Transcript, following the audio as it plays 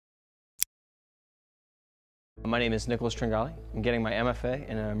My name is Nicholas Tringale. I'm getting my MFA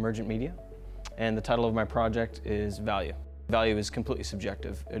in Emergent Media, and the title of my project is Value. Value is completely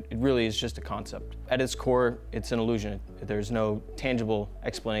subjective. It really is just a concept. At its core, it's an illusion. There's no tangible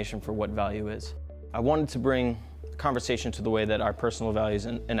explanation for what value is. I wanted to bring the conversation to the way that our personal values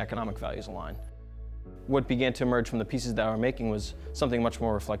and economic values align. What began to emerge from the pieces that I was making was something much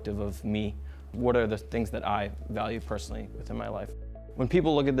more reflective of me. What are the things that I value personally within my life? When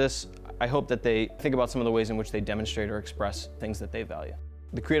people look at this, I hope that they think about some of the ways in which they demonstrate or express things that they value.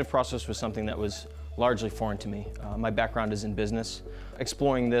 The creative process was something that was largely foreign to me. My background is in business.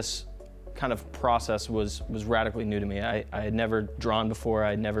 Exploring this kind of process was radically new to me. I had never drawn before,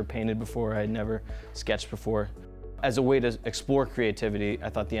 I had never painted before, I had never sketched before. As a way to explore creativity, I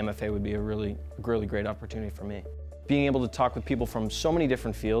thought the MFA would be a really great opportunity for me. Being able to talk with people from so many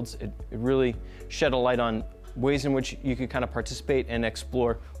different fields, it really shed a light on ways in which you could kind of participate and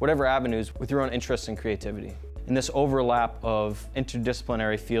explore whatever avenues with your own interests and creativity. And this overlap of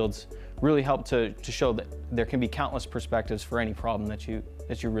interdisciplinary fields really helped to show that there can be countless perspectives for any problem that you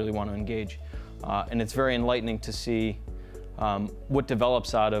really want to engage. And it's very enlightening to see what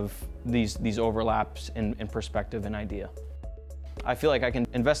develops out of these overlaps in perspective and idea. I feel like I can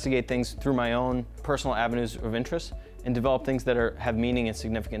investigate things through my own personal avenues of interest and develop things that have meaning and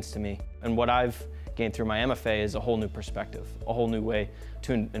significance to me. And what I've gained through my MFA is a whole new perspective, a whole new way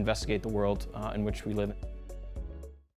to investigate the world in which we live in.